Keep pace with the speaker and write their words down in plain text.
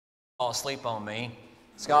Asleep on me.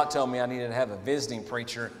 Scott told me I needed to have a visiting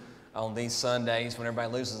preacher on these Sundays when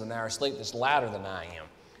everybody loses an hour of sleep that's louder than I am.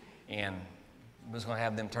 And I'm just going to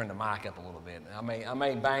have them turn the mic up a little bit. I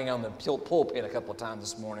may bang on the pulpit a couple of times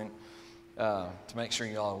this morning to make sure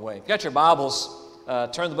you're all awake. If you got your Bibles,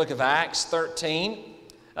 turn to the book of Acts 13.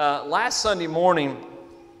 Last Sunday morning,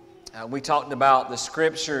 we talked about the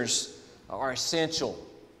Scriptures are essential.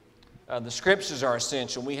 The Scriptures are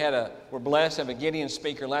essential. We're blessed to have a Gideon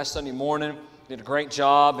speaker last Sunday morning. Did a great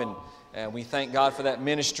job, and we thank God for that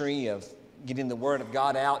ministry of getting the Word of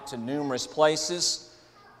God out to numerous places.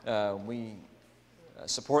 We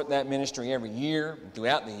support that ministry every year,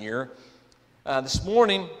 throughout the year. This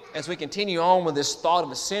morning, as we continue on with this thought of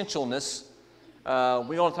essentialness,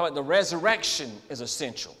 we want to talk about the resurrection is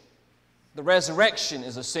essential. The resurrection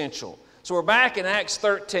is essential. So we're back in Acts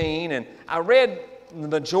 13, and I read the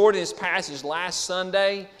majority of this passage last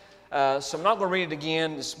Sunday, so I'm not going to read it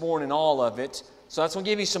again this morning, all of it. So that's going to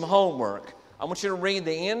give you some homework. I want you to read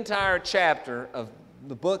the entire chapter of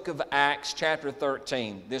the book of Acts, chapter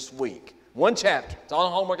 13, this week. One chapter. It's all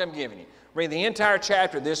the homework I'm giving you. Read the entire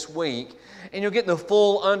chapter this week, and you'll get the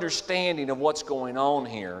full understanding of what's going on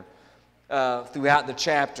here throughout the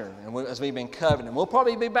chapter, and as we've been covering. And we'll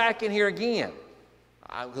probably be back in here again,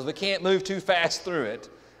 because we can't move too fast through it.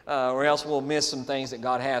 Or else we'll miss some things that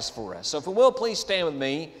God has for us. So if you will, please stand with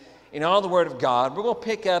me in all the Word of God. We're going to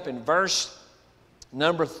pick up in verse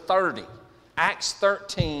number 30. Acts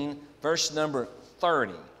 13, verse number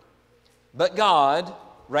 30. But God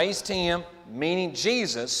raised him, meaning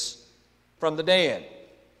Jesus, from the dead.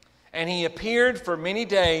 And he appeared for many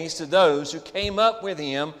days to those who came up with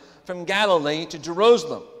him from Galilee to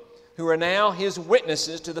Jerusalem, who are now his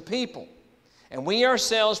witnesses to the people. And we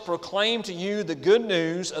ourselves proclaim to you the good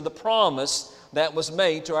news of the promise that was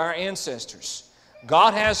made to our ancestors.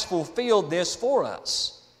 God has fulfilled this for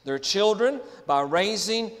us, their children, by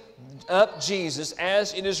raising up Jesus,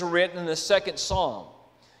 as it is written in the second Psalm.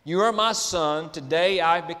 You are my son, today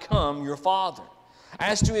I become your father.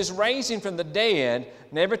 As to his raising from the dead,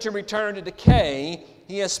 never to return to decay,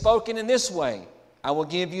 he has spoken in this way, I will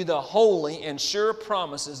give you the holy and sure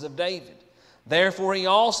promises of David. Therefore, he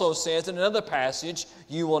also says in another passage,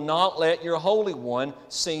 you will not let your Holy One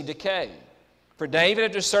see decay. For David,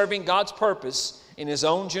 after serving God's purpose in his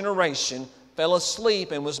own generation, fell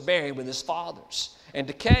asleep and was buried with his fathers, and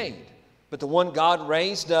decayed. But the one God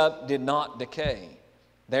raised up did not decay.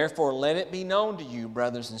 Therefore, let it be known to you,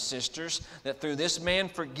 brothers and sisters, that through this man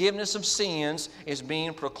forgiveness of sins is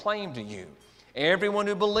being proclaimed to you. Everyone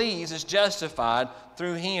who believes is justified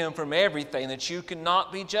through him from everything that you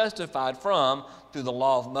cannot be justified from through the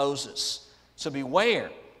law of Moses. So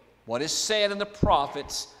beware, what is said in the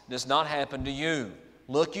prophets does not happen to you.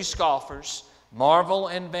 Look, you scoffers, marvel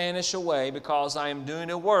and vanish away, because I am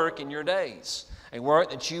doing a work in your days, a work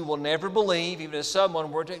that you will never believe, even if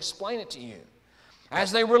someone were to explain it to you.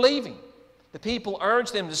 As they were leaving, the people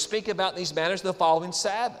urged them to speak about these matters the following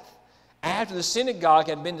Sabbath. After the synagogue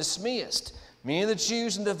had been dismissed, many of the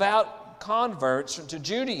Jews and devout converts to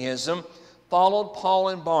Judaism followed Paul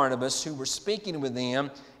and Barnabas, who were speaking with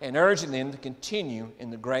them and urging them to continue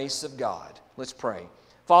in the grace of God. Let's pray.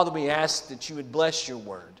 Father, we ask that you would bless your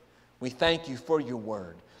word. We thank you for your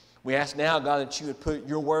word. We ask now, God, that you would put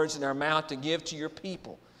your words in our mouth to give to your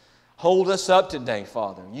people. Hold us up today,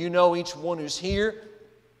 Father. You know each one who's here,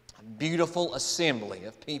 a beautiful assembly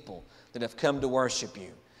of people that have come to worship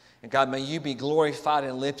you. And God, may you be glorified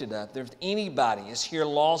and lifted up. If anybody is here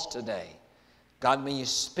lost today, God, may you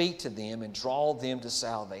speak to them and draw them to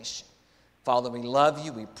salvation. Father, we love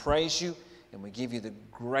you, we praise you, and we give you the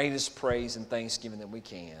greatest praise and thanksgiving that we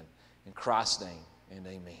can. In Christ's name, and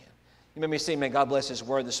amen. You may be seeing, may God bless his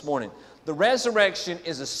word this morning. The resurrection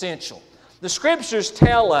is essential. The Scriptures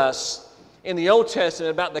tell us in the Old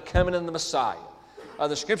Testament about the coming of the Messiah.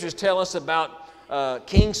 The Scriptures tell us about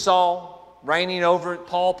King Saul reigning over it.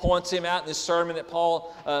 Paul points him out in this sermon that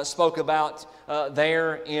Paul spoke about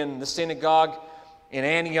there in the synagogue in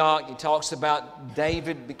Antioch. He talks about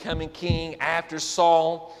David becoming king after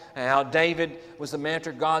Saul, and how David was the man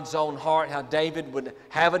after God's own heart, how David would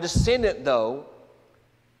have a descendant, though,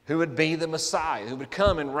 who would be the Messiah, who would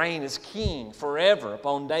come and reign as king forever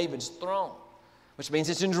upon David's throne, which means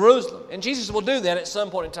it's in Jerusalem. And Jesus will do that at some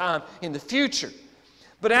point in time in the future.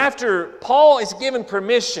 But after Paul is given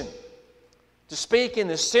permission to speak in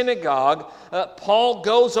the synagogue, Paul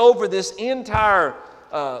goes over this entire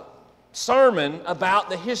sermon about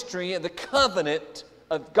the history of the covenant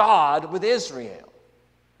of God with Israel,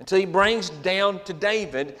 until he brings down to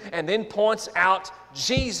David and then points out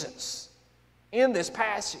Jesus in this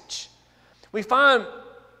passage. We find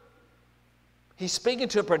he's speaking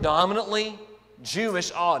to a predominantly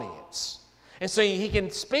Jewish audience. And so he can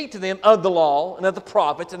speak to them of the law and of the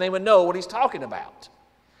prophets, and they would know what he's talking about.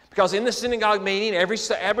 Because in the synagogue meeting, every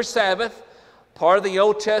Sabbath, part of the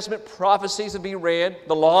Old Testament prophecies would be read,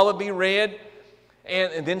 the law would be read,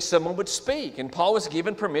 and then someone would speak. And Paul was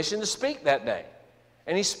given permission to speak that day.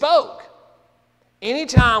 And he spoke.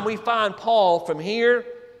 Anytime we find Paul from here,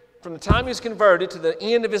 from the time he was converted to the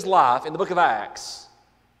end of his life in the book of Acts,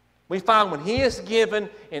 we find when he is given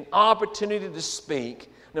an opportunity to speak,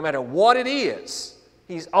 no matter what it is,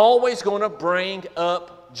 he's always going to bring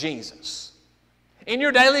up Jesus. In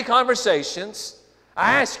your daily conversations,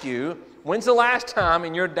 I ask you, when's the last time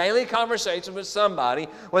in your daily conversation with somebody,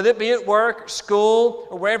 whether it be at work, or school,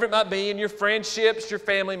 or wherever it might be, in your friendships, your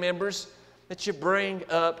family members, that you bring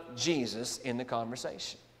up Jesus in the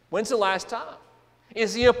conversation? When's the last time?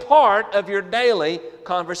 Is he a part of your daily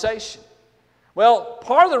conversation? Well,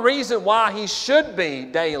 part of the reason why he should be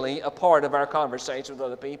daily a part of our conversation with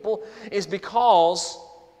other people is because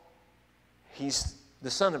he's the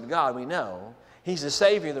Son of God, we know. He's the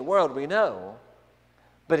Savior of the world, we know.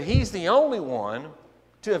 But he's the only one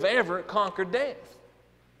to have ever conquered death.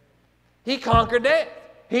 He conquered death.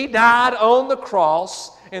 He died on the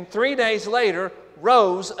cross and 3 days later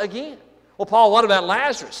rose again. Well, Paul, what about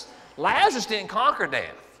Lazarus? Lazarus didn't conquer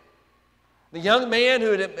death. The young man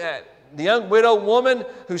the young widow woman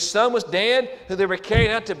whose son was dead, who they were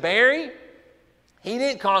carrying out to bury, he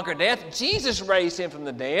didn't conquer death. Jesus raised him from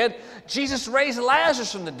the dead. Jesus raised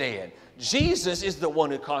Lazarus from the dead. Jesus is the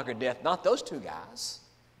one who conquered death, not those two guys.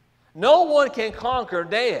 No one can conquer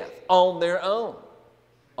death on their own.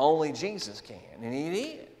 Only Jesus can, and he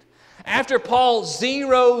did. After Paul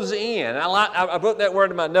zeroes in, I wrote that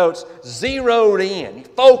word in my notes, zeroed in, he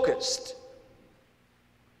focused.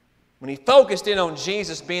 When he focused in on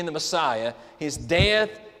Jesus being the Messiah, his death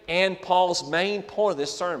and Paul's main point of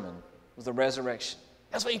this sermon was the resurrection.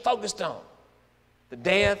 That's what he focused on. The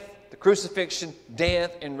death, the crucifixion,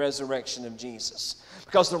 death, and resurrection of Jesus.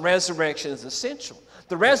 Because the resurrection is essential.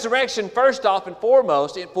 The resurrection, first off and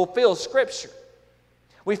foremost, it fulfills Scripture.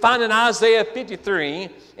 We find in Isaiah 53,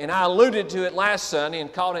 and I alluded to it last Sunday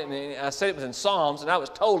and called it, and I said it was in Psalms, and I was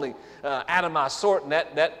totally out of my sort in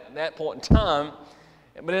that point in time.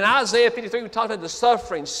 But in Isaiah 53, we talked about the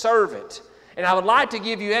suffering servant. And I would like to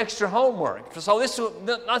give you extra homework. So this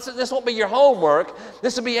won't be your homework.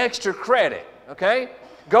 This will be extra credit, okay?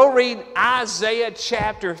 Go read Isaiah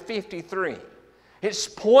chapter 53. It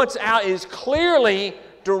points out, it is clearly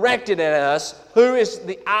directed at us who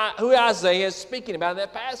Isaiah is speaking about in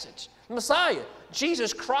that passage. The Messiah,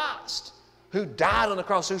 Jesus Christ, who died on the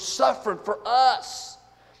cross, who suffered for us.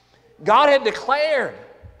 God had declared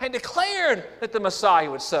that the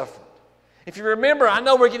Messiah would suffer. If you remember, I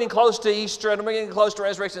know we're getting close to Easter, I know we're getting close to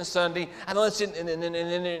Resurrection Sunday. I know it's in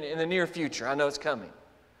the near future. I know it's coming.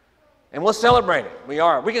 And we'll celebrate it. We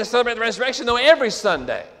are. We can celebrate the resurrection, though, every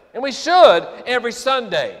Sunday. And we should every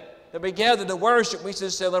Sunday. That we gather to worship, we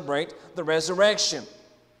should celebrate the resurrection.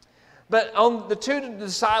 But on the two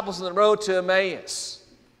disciples on the road to Emmaus,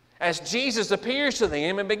 as Jesus appears to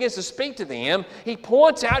them and begins to speak to them, he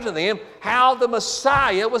points out to them how the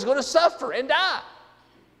Messiah was going to suffer and die.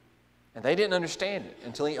 And they didn't understand it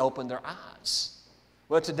until he opened their eyes.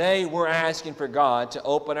 Well, today we're asking for God to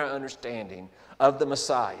open our understanding of the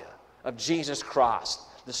Messiah, of Jesus Christ,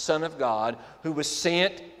 the Son of God, who was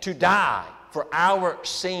sent to die for our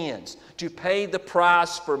sins, to pay the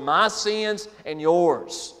price for my sins and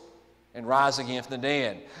yours, and rise again from the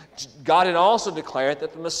dead. God had also declared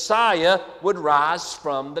that the Messiah would rise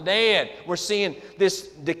from the dead. We're seeing this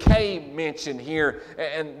decay mentioned here,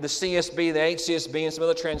 and the CSB, the HCSB, and some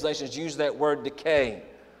other translations use that word decay.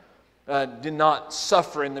 Did not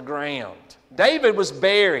suffer in the ground. David was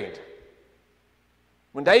buried.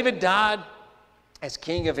 When David died as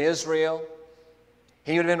king of Israel,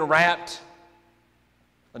 he would have been wrapped,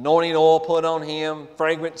 anointing oil put on him,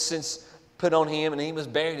 fragrances put on him, and he was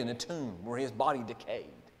buried in a tomb where his body decayed.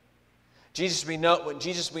 Jesus we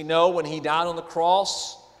know when he died on the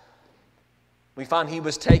cross, we find he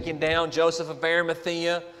was taken down. Joseph of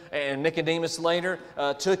Arimathea and Nicodemus later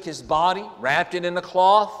took his body, wrapped it in a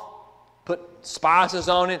cloth, put spices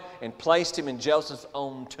on it, and placed him in Joseph's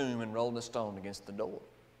own tomb and rolled a stone against the door.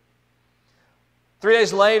 3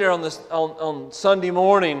 days later on Sunday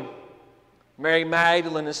morning, Mary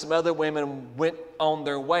Magdalene and some other women went on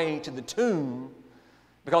their way to the tomb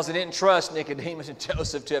because they didn't trust Nicodemus and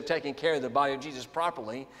Joseph to have taken care of the body of Jesus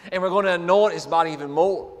properly, and were going to anoint his body even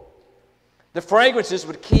more. The fragrances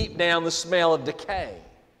would keep down the smell of decay,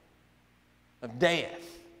 of death.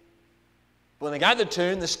 When they got to the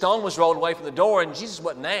tomb, the stone was rolled away from the door, and Jesus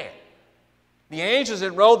wasn't there. The angels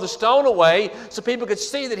had rolled the stone away so people could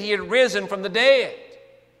see that he had risen from the dead.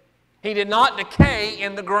 He did not decay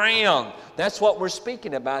in the ground. That's what we're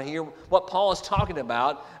speaking about here, what Paul is talking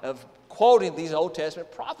about of quoting these Old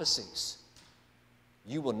Testament prophecies.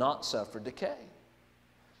 You will not suffer decay.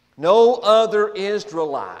 No other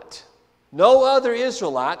Israelite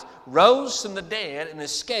rose from the dead and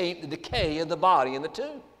escaped the decay of the body in the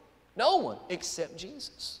tomb. No one except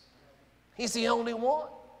Jesus. He's the only one.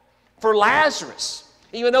 For Lazarus,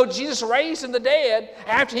 even though Jesus raised from the dead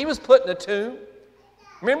after he was put in the tomb,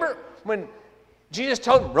 remember when Jesus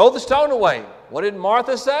told him, roll the stone away, what did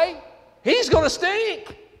Martha say? He's going to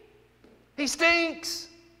stink. He stinks.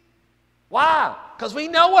 Why? Because we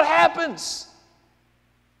know what happens.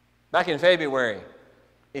 Back in February,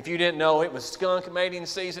 if you didn't know it was skunk mating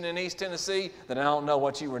season in East Tennessee, then I don't know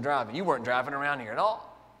what you were driving. You weren't driving around here at all.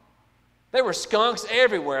 There were skunks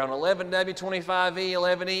everywhere on 11W, 25E,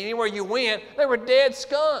 11E. Anywhere you went, there were dead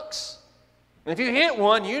skunks. And if you hit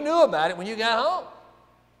one, you knew about it when you got home.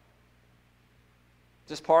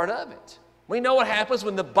 Just part of it. We know what happens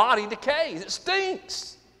when the body decays. It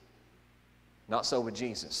stinks. Not so with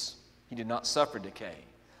Jesus. He did not suffer decay.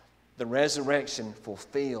 The resurrection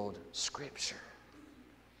fulfilled Scripture.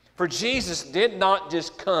 For Jesus did not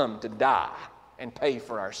just come to die and pay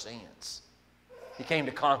for our sins. He came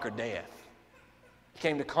to conquer death. He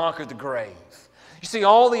came to conquer the grave. You see,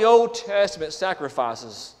 all the Old Testament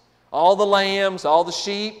sacrifices, all the lambs, all the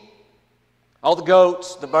sheep, all the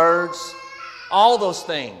goats, the birds, all those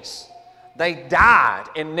things, they died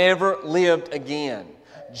and never lived again.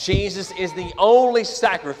 Jesus is the only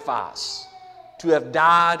sacrifice to have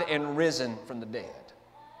died and risen from the dead.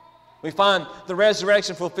 We find the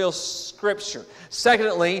resurrection fulfills Scripture.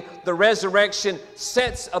 Secondly, the resurrection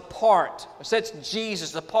sets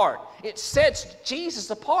Jesus apart. It sets Jesus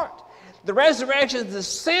apart. The resurrection is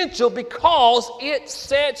essential because it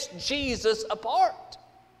sets Jesus apart.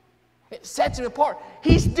 It sets him apart.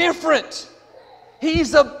 He's different.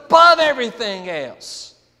 He's above everything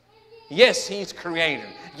else. Yes, he's creator.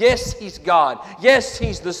 Yes, he's God. Yes,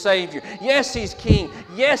 he's the Savior. Yes, he's King.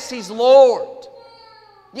 Yes, he's Lord.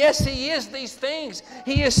 Yes, he is these things.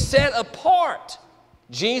 He is set apart.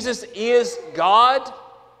 Jesus is God,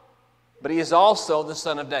 but he is also the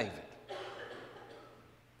Son of David.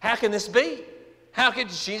 How can this be? How could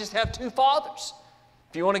Jesus have two fathers?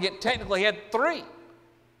 If you want to get technical, he had three.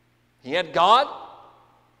 He had God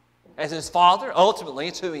as his father. Ultimately,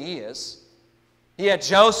 it's who he is. He had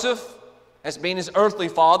Joseph as being his earthly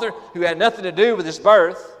father, who had nothing to do with his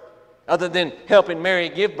birth other than helping Mary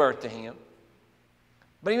give birth to him.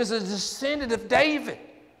 But he was a descendant of David.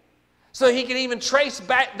 So he can even trace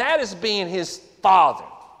back that as being his father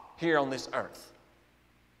here on this earth.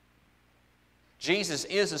 Jesus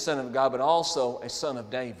is the Son of God, but also a son of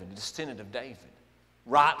David, a descendant of David,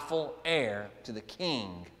 rightful heir to the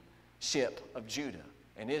kingship of Judah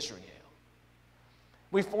and Israel.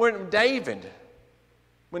 When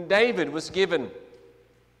David was given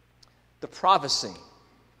the prophecy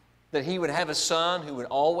that he would have a son who would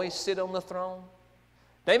always sit on the throne,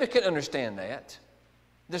 David couldn't understand that.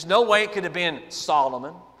 There's no way it could have been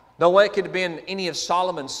Solomon. No way it could have been any of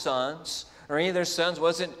Solomon's sons or any of their sons.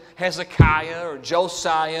 Wasn't Hezekiah or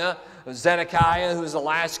Josiah or Zedekiah, who was the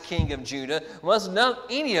last king of Judah. Wasn't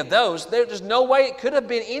any of those. There's no way it could have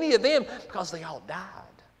been any of them because they all died.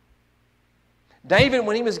 David,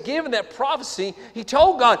 when he was given that prophecy, he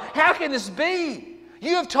told God, how can this be?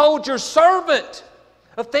 You have told your servant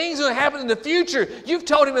of things that will happen in the future. You've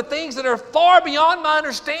told him of things that are far beyond my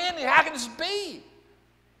understanding. How can this be?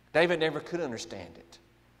 David never could understand it.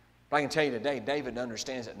 But I can tell you today, David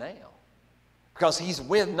understands it now. Because he's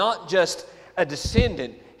with not just a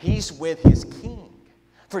descendant, he's with his king.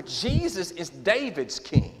 For Jesus is David's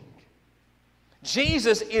king.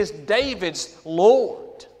 Jesus is David's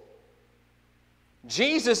Lord.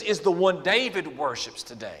 Jesus is the one David worships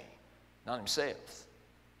today, not himself.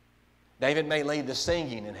 David may lead the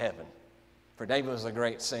singing in heaven, for David was a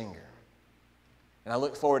great singer. And I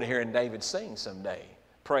look forward to hearing David sing someday.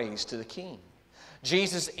 Praise to the King.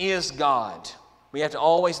 Jesus is God. We have to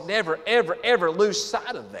always, never, ever, ever lose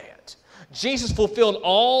sight of that. Jesus fulfilled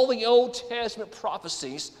all the Old Testament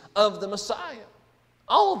prophecies of the Messiah.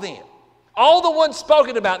 All of them. All the ones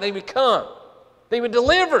spoken about, they would come. They would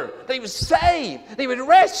deliver. They would save. They would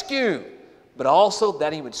rescue. But also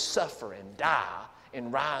that he would suffer and die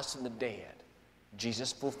and rise from the dead.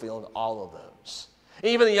 Jesus fulfilled all of those.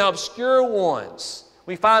 Even the obscure ones,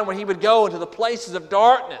 we find when he would go into the places of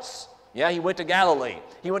darkness. Yeah, he went to Galilee.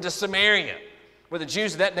 He went to Samaria, where the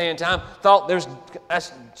Jews at that day and time thought there's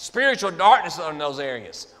spiritual darkness in those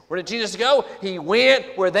areas. Where did Jesus go? He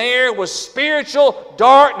went where there was spiritual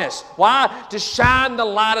darkness. Why? To shine the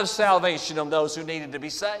light of salvation on those who needed to be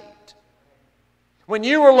saved. When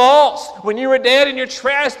you were lost, when you were dead in your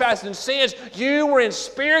trespasses and sins, you were in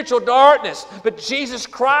spiritual darkness. But Jesus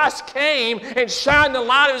Christ came and shined the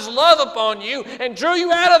light of His love upon you and drew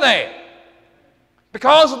you out of there.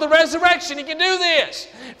 Because of the resurrection, He can do this.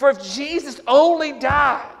 For if Jesus only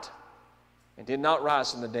died and did not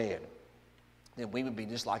rise from the dead, then we would be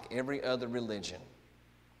just like every other religion.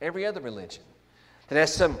 Every other religion that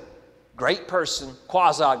has some great person,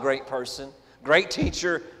 quasi-great person, great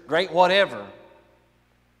teacher, great whatever,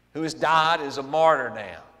 who has died as a martyr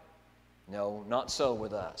now. No, not so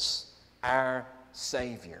with us. Our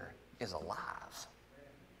Savior is alive.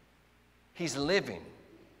 He's living,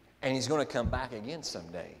 and He's going to come back again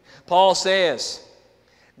someday. Paul says,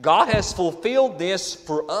 God has fulfilled this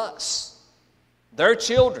for us, their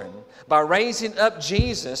children, by raising up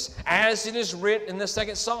Jesus, as it is written in the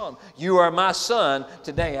second Psalm. You are my son,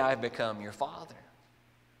 today I have become your father.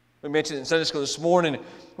 We mentioned in Sunday school this morning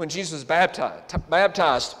when Jesus was baptized,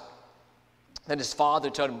 that His Father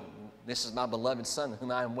told Him, this is my beloved Son, in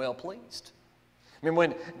whom I am well pleased. Remember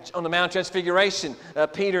when on the Mount of Transfiguration,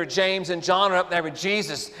 Peter, James, and John are up there with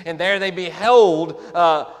Jesus, and there they behold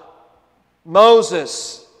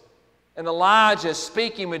Moses and Elijah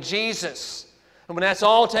speaking with Jesus. And when that's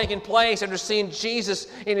all taking place, after seeing Jesus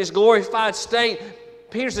in His glorified state,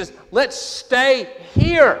 Peter says, let's stay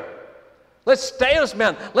here. Let's stay on this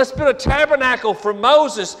mountain. Let's build a tabernacle for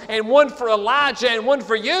Moses and one for Elijah and one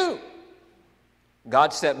for you.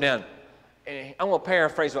 God stepped down. And I'm going to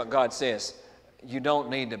paraphrase what God says. You don't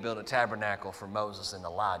need to build a tabernacle for Moses and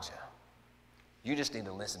Elijah. You just need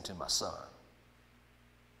to listen to my son.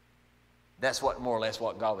 That's what more or less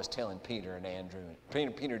what God was telling Peter and Andrew,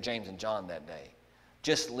 Peter, James, and John that day.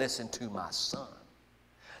 Just listen to my son.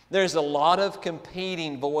 There's a lot of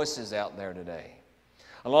competing voices out there today.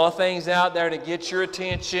 A lot of things out there to get your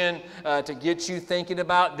attention, to get you thinking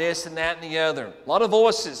about this and that and the other. A lot of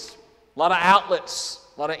voices, a lot of outlets,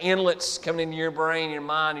 a lot of inlets coming into your brain, your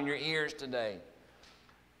mind, and your ears today.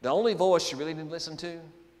 The only voice you really need to listen to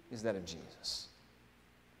is that of Jesus.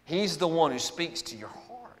 He's the one who speaks to your heart.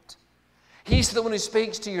 He's the one who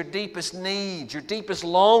speaks to your deepest needs, your deepest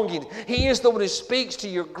longing. He is the one who speaks to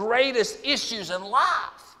your greatest issues in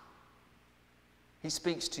life. He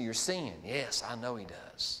speaks to your sin. Yes, I know He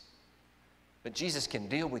does. But Jesus can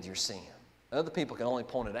deal with your sin. Other people can only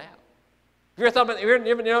point it out. You ever thought about, you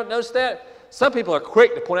ever noticed that? Some people are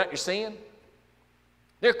quick to point out your sin.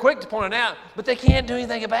 They're quick to point it out, but they can't do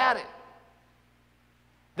anything about it.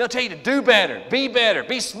 They'll tell you to do better,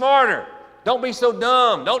 be smarter. Don't be so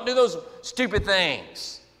dumb. Don't do those stupid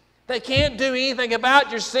things. They can't do anything about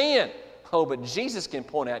your sin. Oh, but Jesus can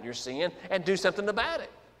point out your sin and do something about it.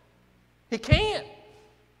 He can.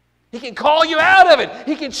 He can call you out of it.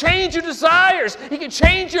 He can change your desires. He can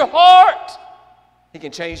change your heart. He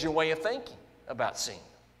can change your way of thinking about sin.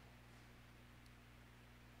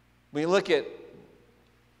 We look at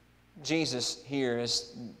Jesus here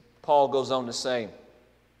as Paul goes on to say,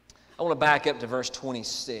 I want to back up to verse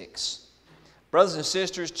 26. Brothers and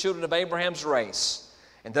sisters, children of Abraham's race,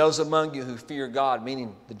 and those among you who fear God,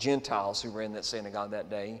 meaning the Gentiles who were in that synagogue that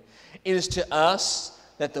day, it is to us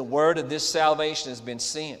that the word of this salvation has been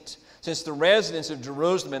sent. Since the residents of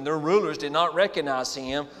Jerusalem and their rulers did not recognize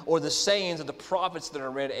Him or the sayings of the prophets that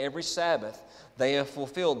are read every Sabbath, they have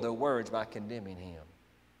fulfilled their words by condemning Him.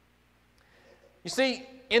 You see,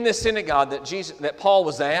 in this synagogue that Paul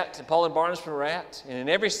was at, and Paul and Barnabas were at, and in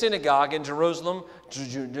every synagogue in Jerusalem,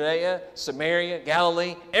 Judea, Samaria,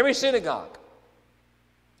 Galilee, every synagogue,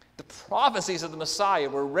 the prophecies of the Messiah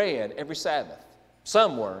were read every Sabbath.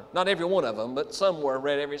 Some were, not every one of them, but some were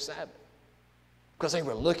read every Sabbath because they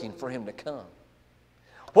were looking for Him to come.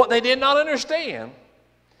 What they did not understand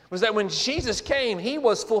was that when Jesus came, He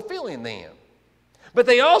was fulfilling them. But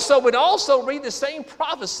they would also read the same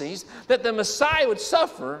prophecies that the Messiah would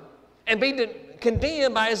suffer and be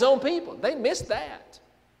condemned by His own people. They missed that.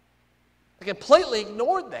 They completely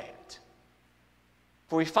ignored that.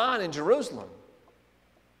 For we find in Jerusalem,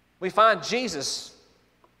 we find Jesus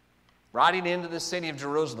riding into the city of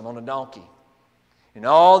Jerusalem on a donkey. And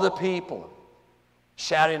all the people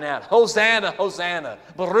shouting out, Hosanna, Hosanna,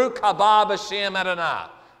 Baruch haba b'shem Adonai.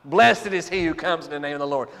 Blessed is he who comes in the name of the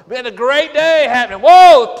Lord. We had a great day happening.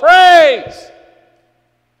 Whoa, praise!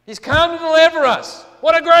 He's come to deliver us.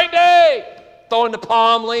 What a great day! Throwing the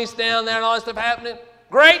palm leaves down there and all that stuff happening.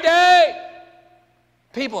 Great day!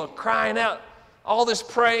 People are crying out all this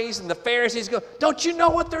praise, and the Pharisees go, don't you know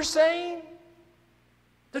what they're saying?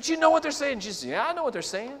 Don't you know what they're saying? Jesus said, yeah, I know what they're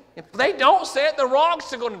saying. If they don't say it, the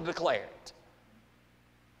rocks are going to declare it.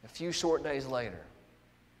 A few short days later,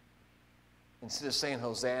 instead of saying,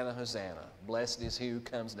 Hosanna, Hosanna, blessed is he who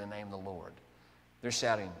comes in the name of the Lord, they're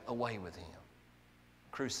shouting, away with him.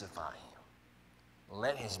 Crucify him.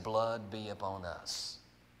 Let his blood be upon us.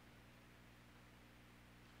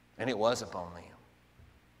 And it was upon them.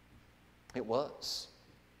 It was.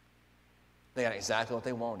 They got exactly what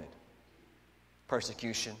they wanted.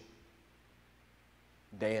 Persecution,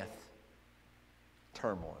 death,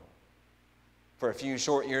 turmoil. For a few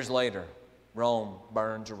short years later, Rome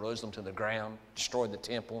burned Jerusalem to the ground, destroyed the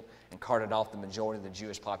temple, and carted off the majority of the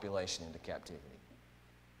Jewish population into captivity,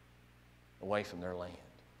 away from their land.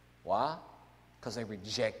 Why? Because they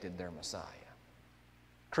rejected their Messiah.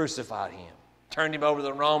 Crucified him. Turned him over to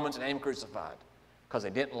the Romans and had him crucified because they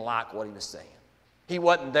didn't like what he was saying. He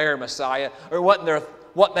wasn't their Messiah, or wasn't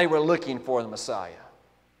what they were looking for in the Messiah.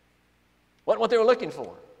 Wasn't what they were looking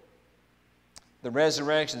for. The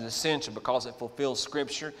resurrection is essential because it fulfills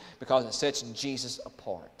Scripture, because it sets Jesus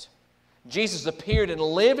apart. Jesus appeared in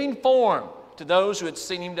living form to those who had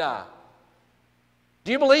seen him die.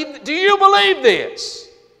 Do you believe this?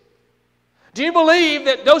 Do you believe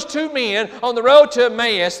that those two men on the road to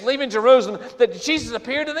Emmaus, leaving Jerusalem, that Jesus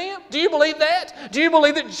appeared to them? Do you believe that? Do you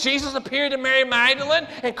believe that Jesus appeared to Mary Magdalene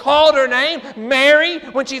and called her name Mary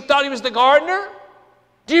when she thought he was the gardener?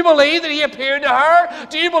 Do you believe that he appeared to her?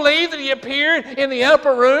 Do you believe that he appeared in the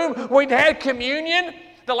upper room where he'd had communion,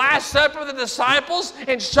 the Last Supper with the disciples,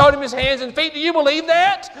 and showed him his hands and feet? Do you believe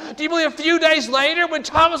that? Do you believe a few days later when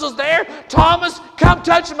Thomas was there, Thomas, come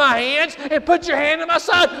touch my hands and put your hand on my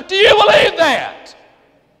side? Do you believe that?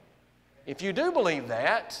 If you do believe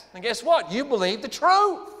that, then guess what? You believe the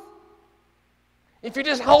truth. If you're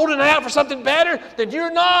just holding out for something better, then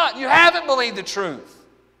you're not. You haven't believed the truth.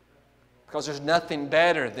 Because there's nothing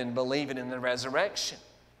better than believing in the resurrection.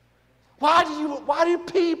 Why do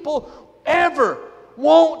people ever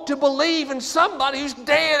want to believe in somebody who's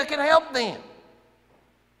dead that can help them?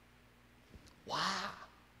 Why?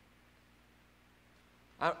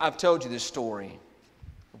 I've told you this story.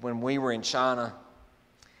 When we were in China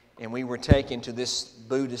and we were taken to this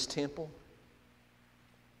Buddhist temple.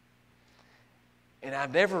 And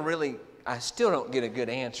I still don't get a good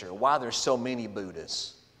answer why there's so many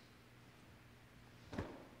Buddhas.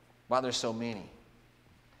 Why there's so many.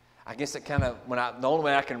 I guess it the only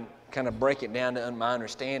way I can kind of break it down to my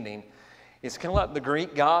understanding is kind of like the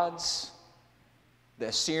Greek gods, the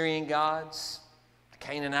Assyrian gods, the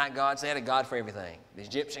Canaanite gods. They had a god for everything. The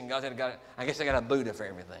Egyptian gods had a god. I guess they got a Buddha for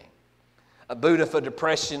everything. A Buddha for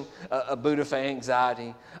depression, a Buddha for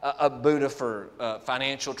anxiety, a Buddha for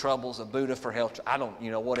financial troubles, a Buddha for health.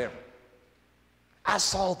 Whatever. I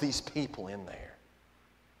saw these people in there.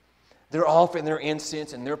 They're offering their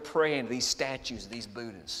incense and they're praying to these statues, these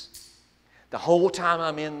Buddhas. The whole time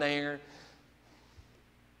I'm in there,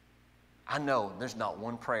 I know there's not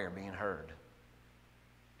one prayer being heard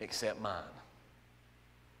except mine.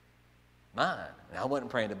 Mine. And I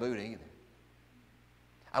wasn't praying to Buddha either.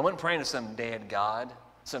 I wasn't praying to some dead God,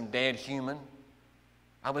 some dead human.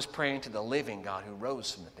 I was praying to the living God who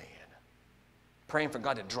rose from the dead. Praying for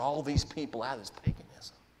God to draw these people out of this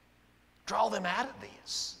paganism. Draw them out of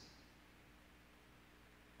this.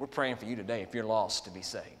 We're praying for you today if you're lost to be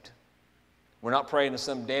saved. We're not praying to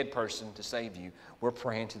some dead person to save you. We're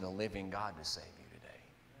praying to the living God to save you today.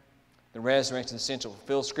 The resurrection is essential to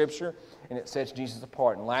fulfill Scripture, and it sets Jesus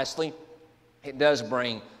apart. And lastly, it does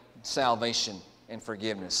bring salvation and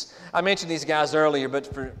forgiveness. I mentioned these guys earlier, but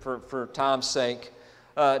for time's sake,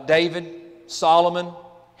 David, Solomon,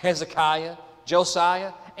 Hezekiah,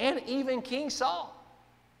 Josiah, and even King Saul.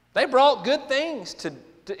 They brought good things to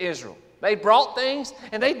Israel. They brought things,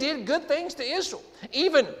 and they did good things to Israel.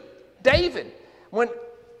 Even David, when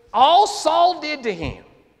all Saul did to him,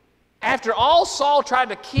 after all Saul tried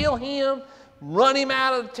to kill him, run him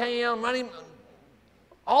out of the town,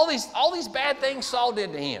 all these bad things Saul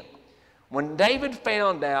did to him. When David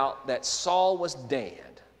found out that Saul was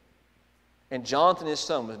dead, and Jonathan, his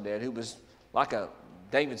son, was dead, who was like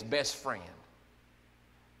David's best friend,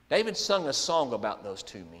 David sung a song about those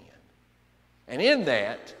two men. And in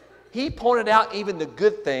that, he pointed out even the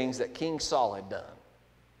good things that King Saul had done.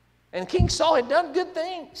 And King Saul had done good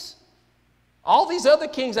things. All these other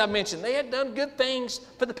kings I mentioned, they had done good things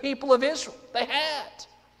for the people of Israel. They had.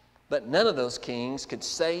 But none of those kings could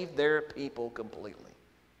save their people completely.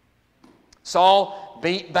 Saul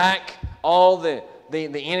beat back all the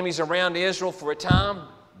enemies around Israel for a time.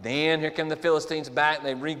 Then here come the Philistines back, and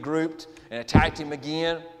they regrouped and attacked him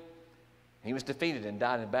again. He was defeated and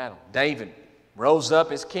died in battle. David Rose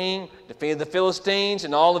up as king, defeated the Philistines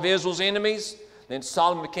and all of Israel's enemies. Then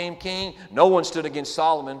Solomon became king. No one stood against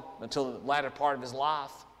Solomon until the latter part of his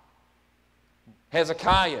life.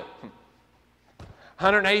 Hezekiah,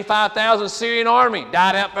 185,000 Syrian army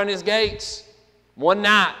died out front of his gates one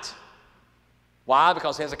night. Why?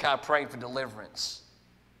 Because Hezekiah prayed for deliverance.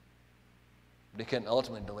 But he couldn't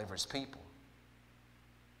ultimately deliver his people.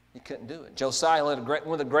 He couldn't do it. Josiah led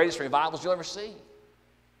one of the greatest revivals you'll ever see.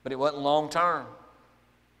 But it wasn't long term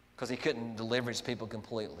because he couldn't deliver his people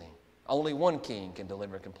completely. Only one king can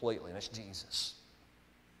deliver completely, and that's Jesus.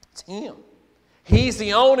 It's Him. He's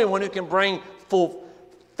the only one who can bring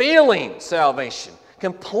fulfilling salvation,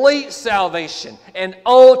 complete salvation, and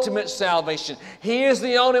ultimate salvation. He is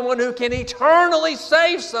the only one who can eternally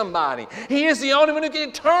save somebody. He is the only one who can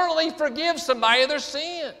eternally forgive somebody of their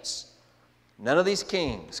sins. None of these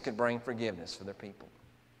kings could bring forgiveness for their people.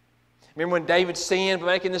 Remember when David sinned by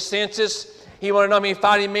making the census? He wanted to know how many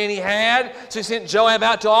fighting men he had, so he sent Joab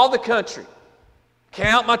out to all the country.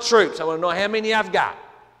 Count my troops. I want to know how many I've got.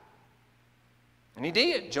 And he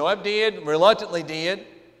did. Joab did, reluctantly did.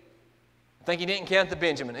 I think he didn't count the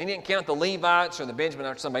Benjamin. He didn't count the Levites or the Benjamin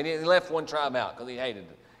or somebody. He left one tribe out because he hated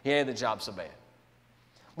it. He hated the job so bad.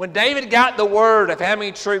 When David got the word of how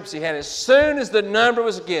many troops he had, as soon as the number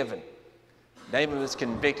was given, David was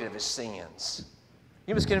convicted of his sins.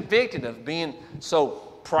 He was convicted of being so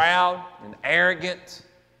proud and arrogant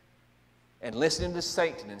and listening to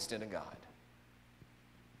Satan instead of God.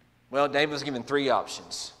 Well, David was given 3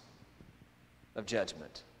 options of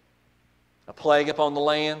judgment. A plague upon the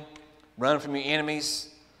land, run from your enemies,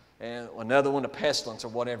 and another one, a pestilence or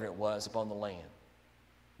whatever it was upon the land.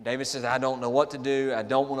 David says, I don't know what to do. I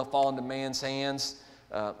don't want to fall into man's hands.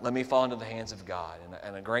 Let me fall into the hands of God.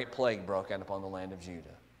 And a great plague broke out upon the land of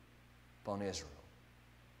Judah, upon Israel.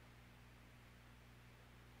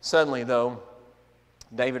 Suddenly, though,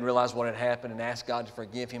 David realized what had happened and asked God to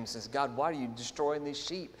forgive him. He says, God, why are you destroying these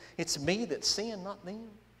sheep? It's me that sinned, not them.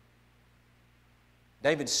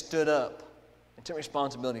 David stood up and took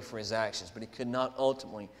responsibility for his actions, but he could not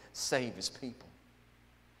ultimately save his people.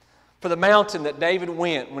 For the mountain that David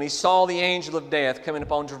went, when he saw the angel of death coming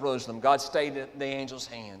upon Jerusalem, God stayed at the angel's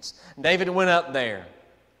hands. David went up there,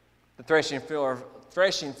 the threshing floor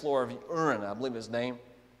of Urim, I believe his name.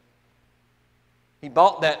 He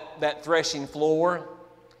bought that threshing floor.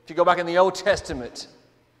 If you go back in the Old Testament,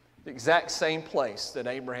 the exact same place that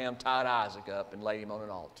Abraham tied Isaac up and laid him on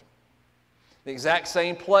an altar. The exact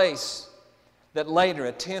same place that later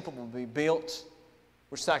a temple would be built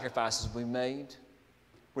where sacrifices would be made,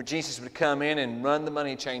 where Jesus would come in and run the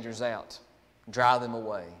money changers out, drive them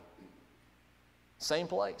away. Same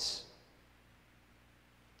place.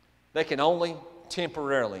 They can only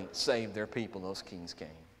temporarily save their people, those kings came.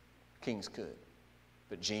 Kings could.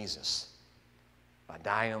 But Jesus, by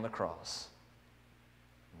dying on the cross,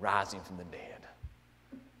 rising from the dead,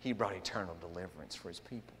 He brought eternal deliverance for His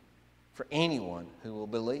people, for anyone who will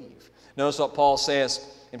believe. Notice what Paul says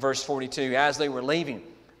in verse 42. As they were leaving,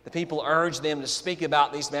 the people urged them to speak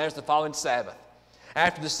about these matters the following Sabbath.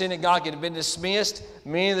 After the synagogue had been dismissed,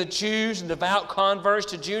 many of the Jews and devout converts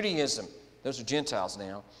to Judaism, those are Gentiles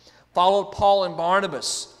now, followed Paul and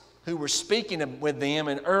Barnabas, who were speaking with them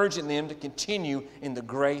and urging them to continue in the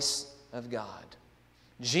grace of God.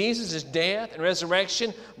 Jesus' death and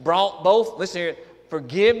resurrection brought both, listen here,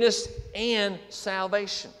 forgiveness and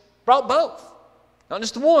salvation. Brought both. Not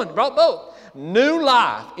just one, brought both. New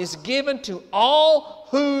life is given to all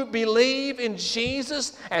who believe in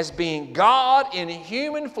Jesus as being God in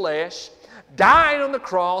human flesh, dying on the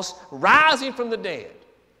cross, rising from the dead.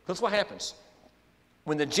 That's what happens.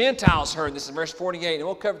 When the Gentiles heard this in verse 48, and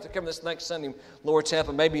we'll cover this next Sunday, Lord's help,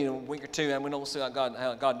 and maybe in a week or two, and we don't see how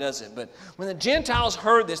God does it. But when the Gentiles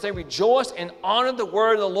heard this, they rejoiced and honored the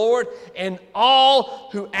word of the Lord, and all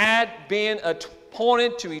who had been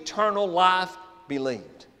appointed to eternal life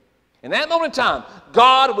believed. In that moment in time,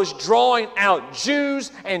 God was drawing out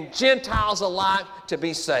Jews and Gentiles alike to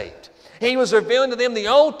be saved. He was revealing to them the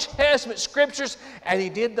Old Testament scriptures, and He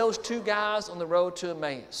did those 2 guys on the road to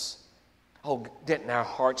Emmaus. Oh, didn't our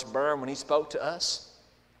hearts burn when He spoke to us?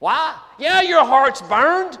 Why? Yeah, your hearts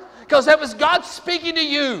burned because that was God speaking to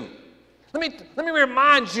you. Let me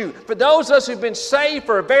remind you, for those of us who've been saved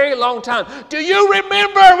for a very long time, do you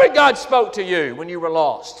remember when God spoke to you when you were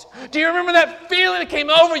lost? Do you remember that feeling that came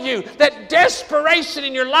over you, that desperation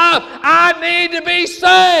in your life? I need to be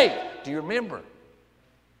saved. Do you remember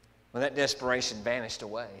when that desperation vanished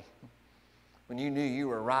away? When you knew you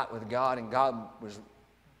were right with God and God was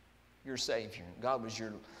your Savior. God was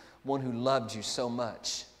your one who loved you so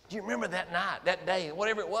much. Do you remember that night, that day,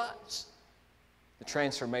 whatever it was? the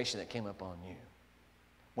transformation that came upon you?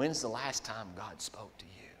 When's the last time God spoke to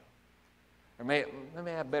you? Or maybe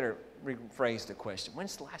I better rephrase the question.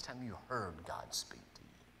 When's the last time you heard God speak to you?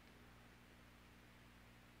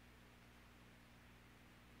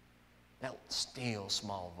 That still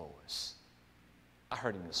small voice. I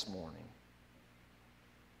heard him this morning.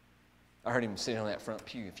 I heard him sitting on that front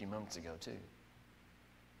pew a few moments ago too.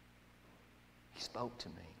 He spoke to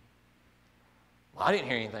me. Well, I didn't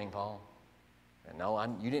hear anything, Paul. No,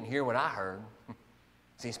 you didn't hear what I heard.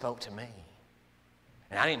 So he spoke to me.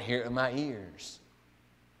 And I didn't hear it with my ears.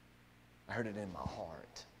 I heard it in my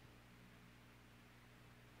heart.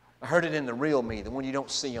 I heard it in the real me, the one you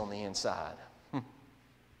don't see on the inside.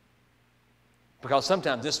 Because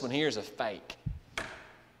sometimes this one here is a fake.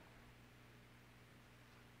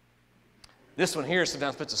 This one here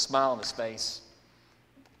sometimes puts a smile on his face.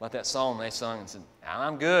 Like that song they sung and said,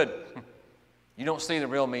 I'm good. You don't see the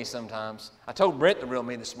real me sometimes. I told Brett the real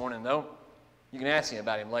me this morning, though. You can ask him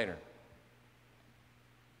about him later.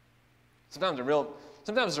 Sometimes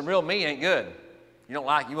the real me ain't good. You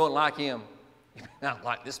won't like him. You don't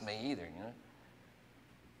like this me either, you know.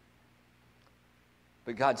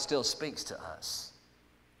 But God still speaks to us.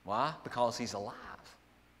 Why? Because he's alive.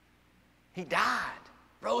 He died,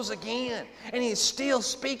 rose again, and he's still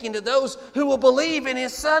speaking to those who will believe in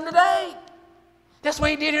his Son today. That's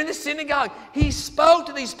what he did here in the synagogue. He spoke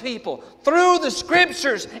to these people through the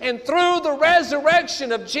Scriptures and through the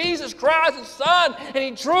resurrection of Jesus Christ, his Son. And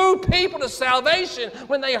he drew people to salvation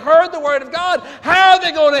when they heard the Word of God. How are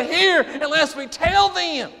they going to hear unless we tell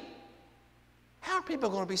them? How are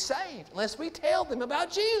people going to be saved unless we tell them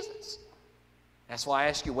about Jesus? That's why I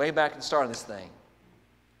asked you way back at the start of this thing.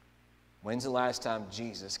 When's the last time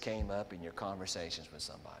Jesus came up in your conversations with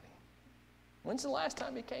somebody? When's the last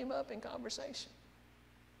time he came up in conversation?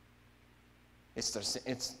 It's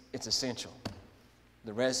essential.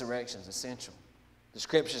 The resurrection is essential. The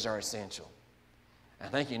Scriptures are essential. I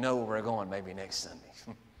think you know where we're going maybe next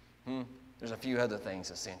Sunday. There's a few other things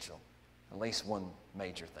essential. At least one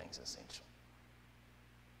major thing's essential.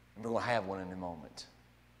 And we're going to have one in a moment.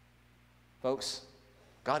 Folks,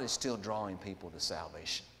 God is still drawing people to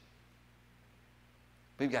salvation.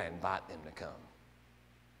 We've got to invite them to come.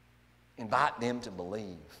 Invite them to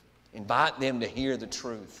believe. Invite them to hear the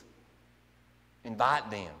truth. Invite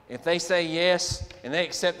them. If they say yes and they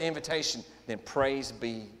accept the invitation, then praise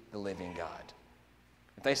be the living God.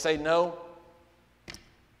 If they say no,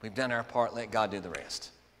 we've done our part. Let God do the rest.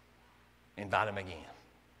 Invite them again.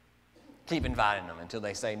 Keep inviting them until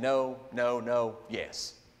they say no, no, no,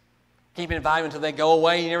 yes. Keep inviting them until they go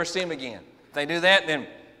away and you never see them again. If they do that, then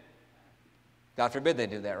God forbid they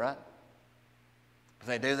do that, right? If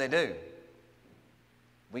they do, they do.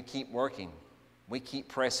 We keep working. We keep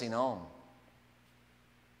pressing on.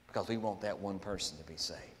 Because we want that one person to be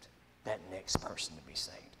saved. That next person to be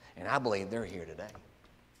saved. And I believe they're here today.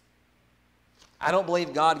 I don't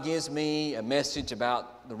believe God gives me a message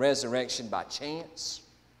about the resurrection by chance.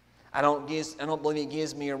 I don't believe He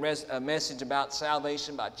gives me a message about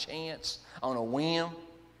salvation by chance, on a whim.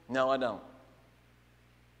 No, I don't.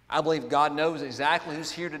 I believe God knows exactly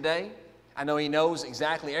who's here today. I know He knows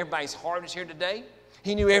exactly everybody's heart is here today.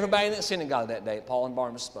 He knew everybody in that synagogue that day Paul and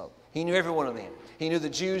Barnabas spoke. He knew every one of them. He knew the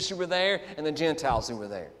Jews who were there and the Gentiles who were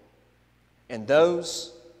there. And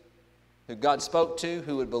those who God spoke to,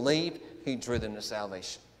 who would believe, He drew them to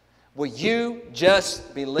salvation. Will you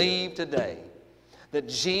just believe today that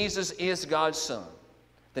Jesus is God's Son,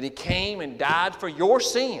 that He came and died for your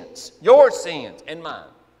sins and mine,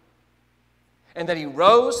 and that He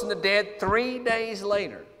rose from the dead 3 days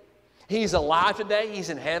later? He's alive today, He's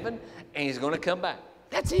in heaven, and He's going to come back.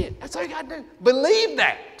 That's it. That's all you got to do. Believe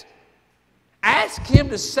that. Ask Him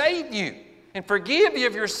to save you and forgive you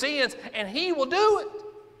of your sins, and He will do it.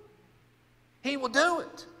 He will do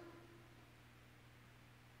it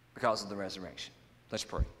because of the resurrection. Let's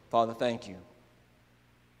pray. Father, thank You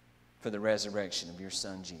for the resurrection of Your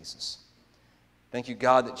Son, Jesus. Thank You,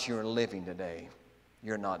 God, that You're living today.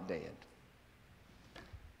 You're not dead.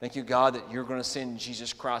 Thank You, God, that You're going to send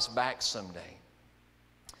Jesus Christ back someday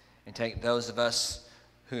and take those of us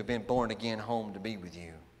who have been born again home to be with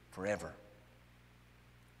You forever.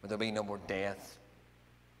 Where there'll be no more death,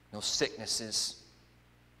 no sicknesses,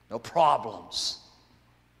 no problems,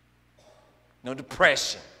 no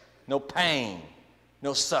depression, no pain,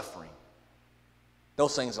 no suffering.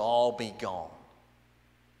 Those things will all be gone.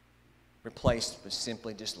 Replaced with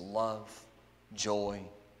simply just love, joy,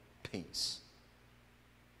 peace.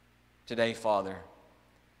 Today, Father,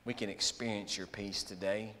 we can experience Your peace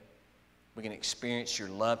today. We can experience Your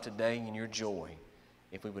love today and Your joy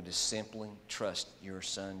if we would just simply trust your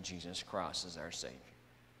Son, Jesus Christ, as our Savior.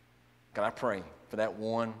 God, I pray for that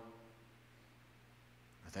one,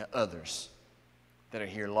 or that others that are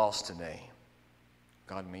here lost today.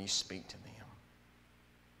 God, may you speak to them.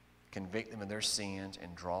 Convict them of their sins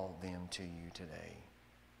and draw them to you today.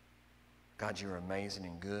 God, you're amazing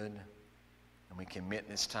and good. And we commit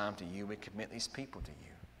this time to you. We commit these people to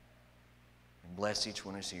you. And bless each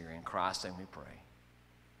one who's here. In Christ's name we pray.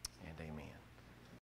 And amen.